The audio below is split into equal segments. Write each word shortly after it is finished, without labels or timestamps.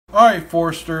Alright,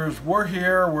 Foresters, we're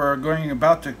here. We're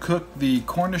about to cook the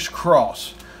Cornish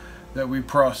Cross that we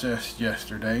processed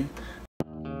yesterday.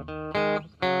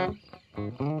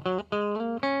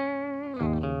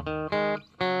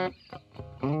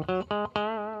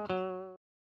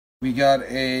 We got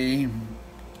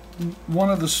one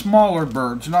of the smaller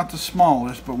birds, not the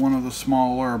smallest, but one of the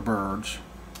smaller birds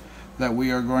that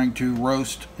we are going to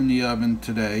roast in the oven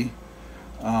today.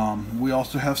 We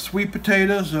also have sweet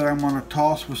potatoes that I'm going to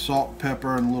toss with salt,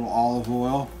 pepper, and a little olive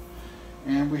oil.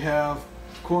 And we have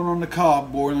corn on the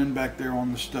cob boiling back there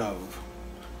on the stove.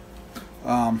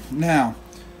 Now,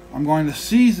 I'm going to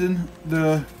season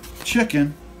the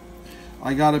chicken.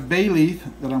 I got a bay leaf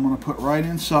that I'm going to put right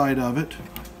inside of it.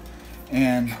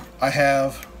 And I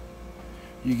have,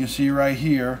 you can see right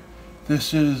here,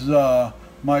 this is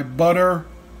my butter,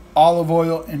 olive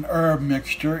oil, and herb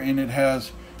mixture, and it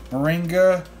has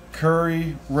moringa,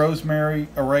 curry, rosemary,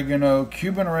 oregano,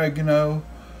 Cuban oregano,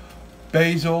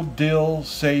 basil, dill,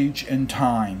 sage, and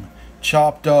thyme,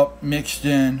 chopped up, mixed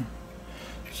in.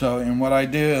 So, and what I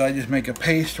do is I just make a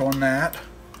paste on that,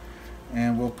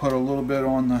 and we'll put a little bit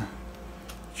on the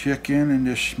chicken and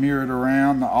just smear it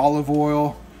around. The olive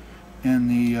oil and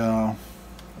the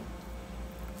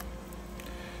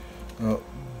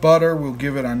butter will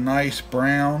give it a nice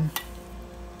brown.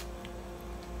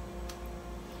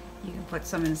 You can put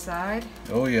some inside.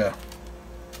 Oh yeah.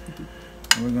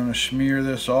 We're going to smear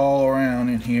this all around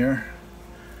in here.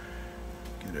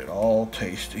 Get it all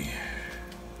tasty.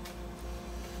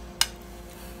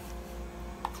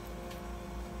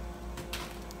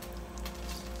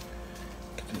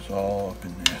 Get this all up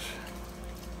in this.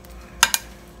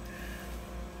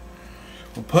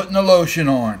 We're putting the lotion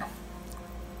on.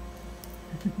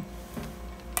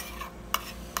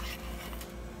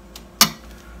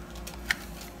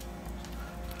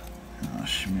 I'll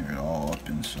smear it all up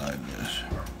inside this.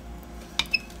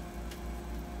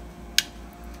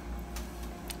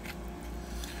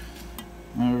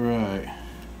 Alright.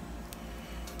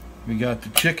 We got the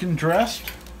chicken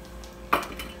dressed.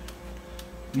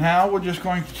 Now we're just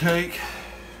going to take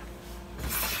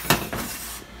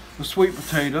the sweet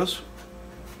potatoes,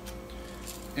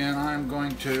 and I'm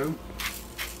going to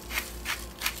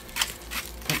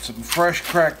put some fresh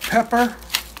cracked pepper,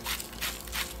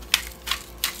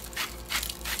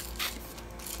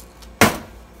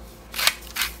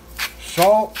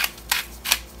 salt,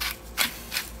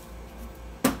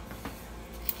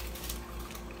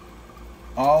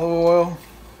 olive oil,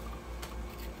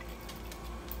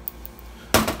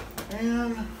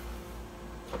 and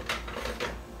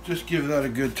just give that a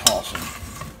good tossing.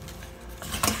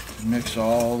 Mix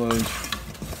all those,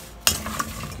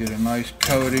 get a nice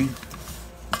coating.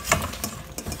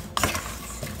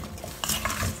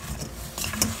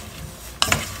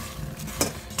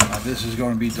 Now this is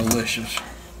going to be delicious.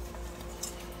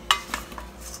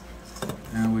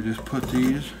 And we just put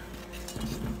these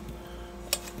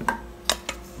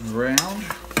around.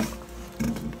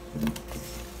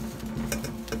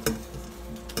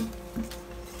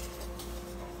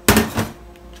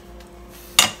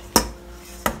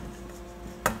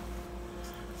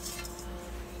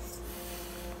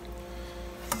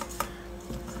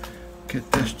 Get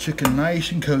this chicken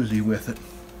nice and cozy with it.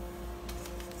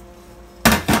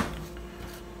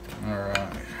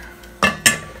 Alright.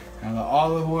 Now the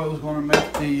olive oil is going to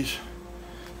make these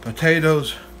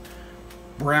potatoes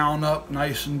brown up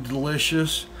nice and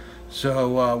delicious.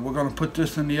 So we're going to put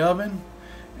this in the oven,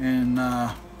 and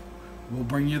we'll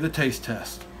bring you the taste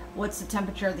test. What's the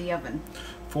temperature of the oven?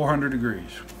 400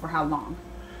 degrees. For how long?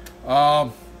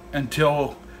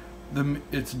 Until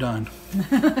it's done.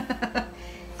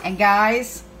 And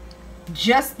guys,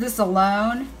 just this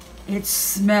alone, it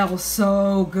smells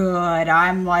so good.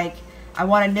 I'm like, I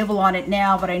want to nibble on it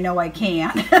now, but I know I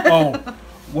can't. Oh,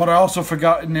 what I also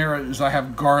forgot in there is I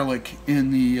have garlic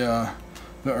in the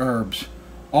herbs.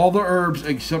 All the herbs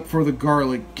except for the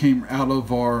garlic came out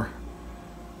of our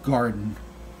garden.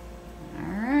 All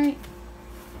right.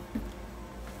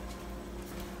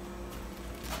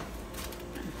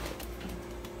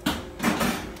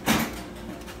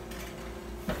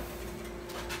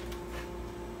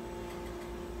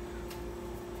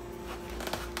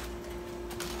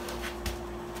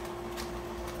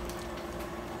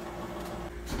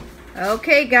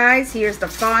 Okay guys, here's the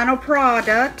final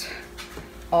product.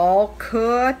 All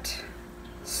cooked.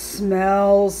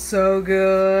 Smells so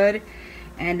good.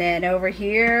 And then over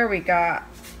here we got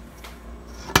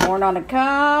corn on the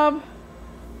cob.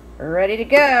 Ready to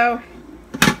go.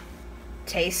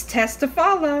 Taste test to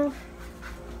follow.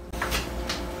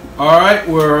 Alright,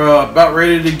 we're about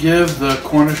ready to give the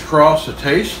Cornish Cross a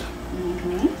taste.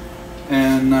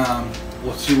 and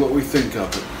let's see what we think of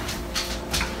it.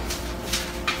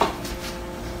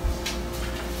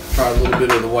 Try a little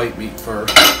bit of the white meat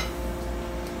first.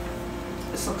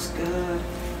 This looks good.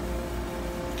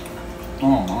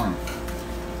 Oh my.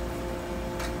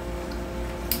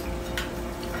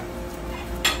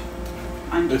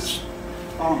 I'm just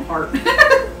falling apart.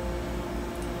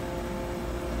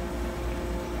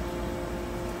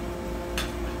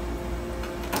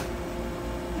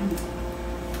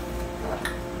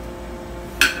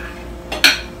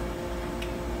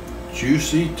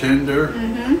 Juicy, tender.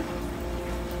 Mm-hmm.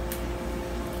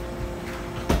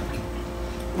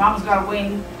 Mom's got a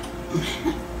wing.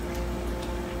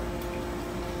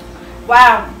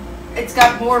 Wow, it's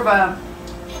got more of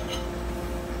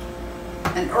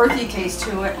an earthy taste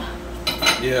to it.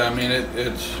 Yeah, I mean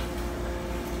it's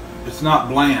not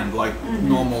bland like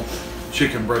normal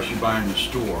chicken breast you buy in the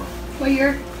store. Well,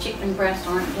 your chicken breasts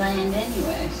aren't bland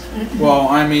anyways. Well,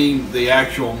 I mean the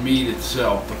actual meat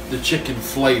itself, the chicken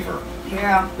flavor.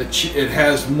 Yeah. It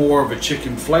has more of a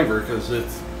chicken flavor because it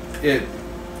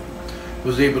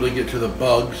was able to get to the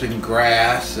bugs and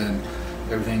grass and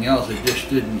everything else. It just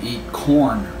didn't eat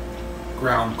corn,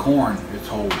 ground corn, its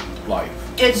whole life.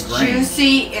 It's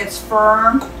juicy. It's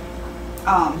firm.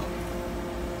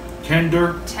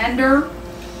 Tender. Tender.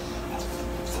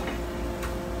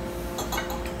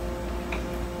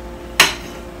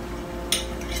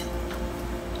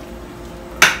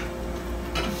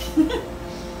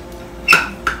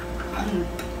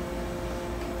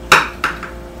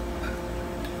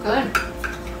 Good.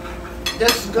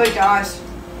 This is good, guys.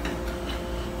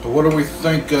 So what do we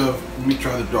think of? Let me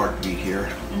try the dark meat here.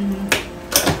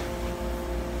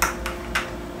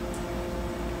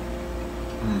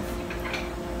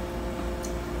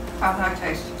 How's that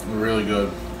taste? Really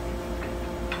good.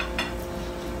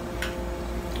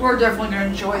 We're definitely going to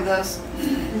enjoy this.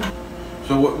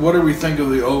 So what do we think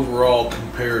of the overall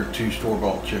compared to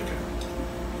store-bought chicken?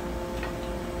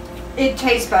 It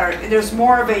tastes better. There's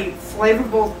more of a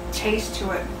flavorful taste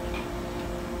to it.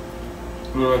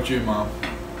 What about you, Mom?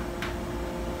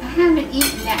 I haven't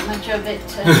eaten that much of it.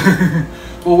 To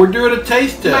Well, we're doing a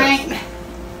taste test.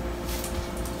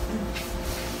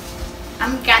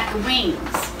 I've got the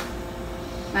wings.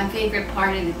 My favorite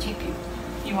part of the chicken.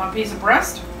 You want a piece of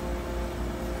breast?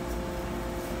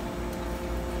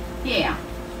 Yeah.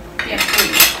 Yes,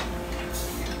 please.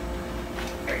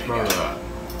 There you Try go. that.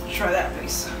 Try that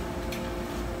piece.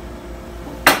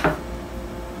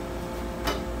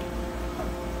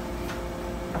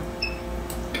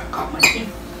 Caught my teeth.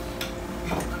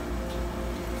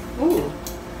 Ooh,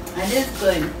 that is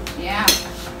good. Yeah.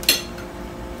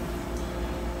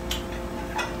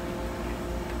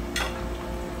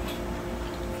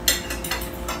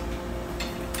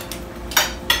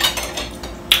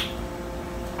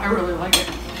 I really like it.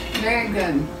 Very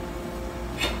good.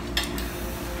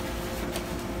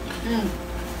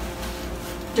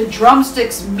 The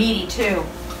drumstick's meaty too.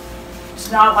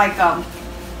 It's not like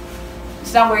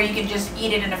it's not where you can just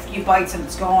eat it in a few bites and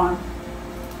it's gone.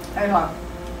 There's a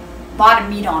lot of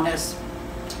meat on this.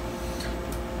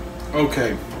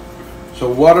 Okay. So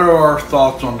what are our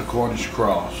thoughts on the Cornish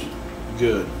Cross?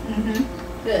 Good.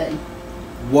 Good.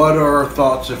 What are our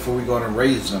thoughts if we're going to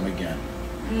raise them again?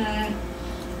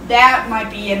 That might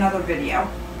be another video.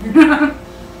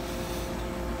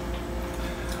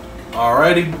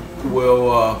 Alrighty.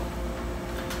 Well,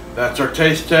 that's our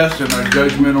taste test and our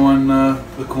judgment on the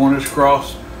Cornish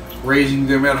Cross, raising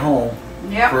them at home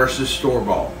versus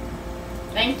store-bought.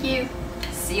 Thank you.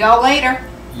 See y'all later.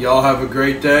 Y'all have a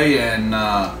great day and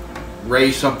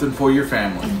raise something for your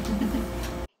family.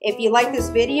 If you like this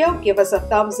video, give us a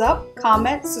thumbs up,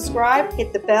 comment, subscribe,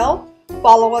 hit the bell,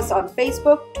 follow us on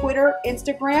Facebook, Twitter,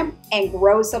 Instagram, and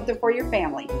grow something for your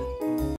family.